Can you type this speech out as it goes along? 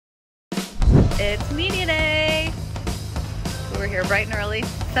It's media day. We were here bright and early,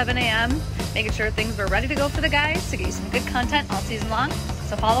 7 a.m., making sure things were ready to go for the guys to get you some good content all season long.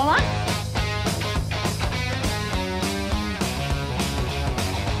 So follow along.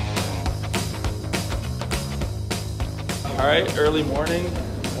 All right, early morning.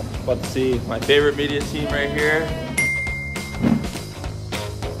 About to see my favorite media team right here.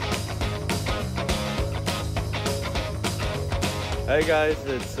 Hey guys,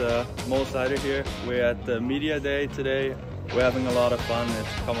 it's Mo Sider here. We're at the media day today. We're having a lot of fun.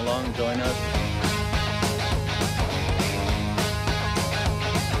 Come along, join us.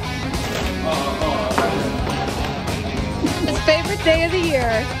 His favorite day of the year.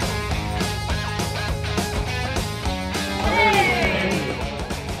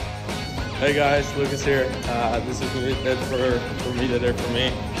 Hey guys, Lucas here. This is it for media day for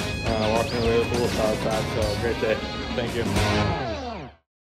me. Walking away with a little side pack, so great day. Thank you.